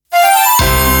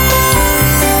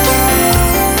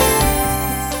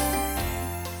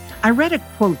I read a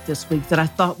quote this week that I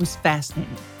thought was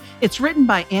fascinating. It's written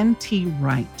by N.T.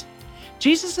 Wright.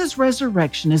 Jesus'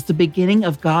 resurrection is the beginning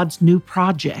of God's new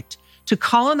project to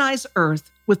colonize earth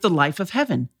with the life of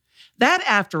heaven. That,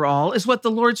 after all, is what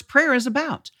the Lord's Prayer is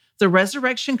about. The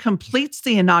resurrection completes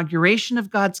the inauguration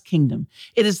of God's kingdom.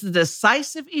 It is the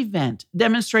decisive event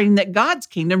demonstrating that God's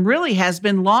kingdom really has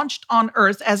been launched on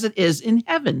earth as it is in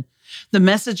heaven. The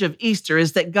message of Easter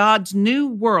is that God's new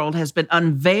world has been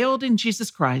unveiled in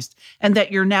Jesus Christ and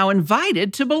that you're now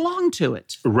invited to belong to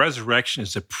it. Resurrection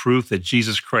is a proof that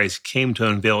Jesus Christ came to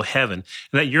unveil heaven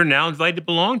and that you're now invited to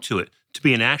belong to it, to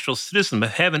be an actual citizen of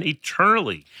heaven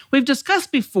eternally. We've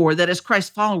discussed before that as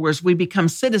Christ followers, we become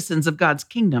citizens of God's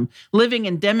kingdom, living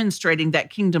and demonstrating that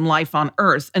kingdom life on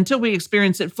earth until we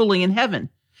experience it fully in heaven.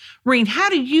 Reen, how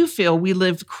do you feel we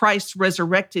live Christ's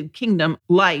resurrected kingdom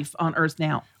life on earth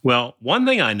now? Well, one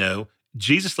thing I know,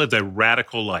 Jesus lived a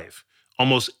radical life.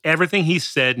 Almost everything he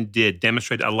said and did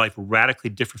demonstrated a life radically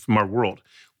different from our world.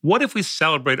 What if we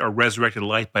celebrate our resurrected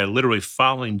life by literally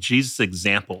following Jesus'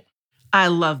 example? I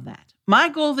love that. My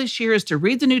goal this year is to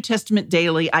read the New Testament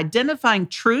daily, identifying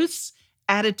truths,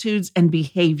 attitudes, and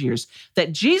behaviors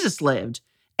that Jesus lived,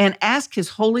 and ask his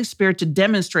Holy Spirit to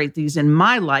demonstrate these in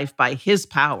my life by his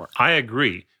power. I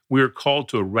agree. We are called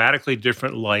to a radically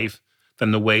different life than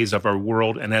the ways of our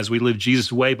world, and as we live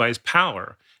Jesus' way by his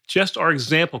power, just our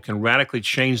example can radically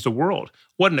change the world.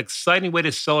 What an exciting way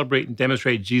to celebrate and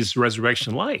demonstrate Jesus'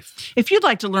 resurrection life. If you'd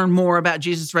like to learn more about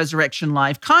Jesus' resurrection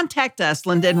life, contact us,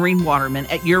 Linda and Reen Waterman,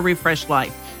 at Your Refreshed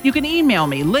Life. You can email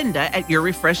me,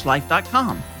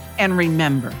 linda@yourrefreshedlife.com. And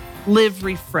remember, live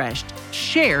refreshed.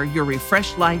 Share your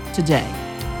refreshed life today.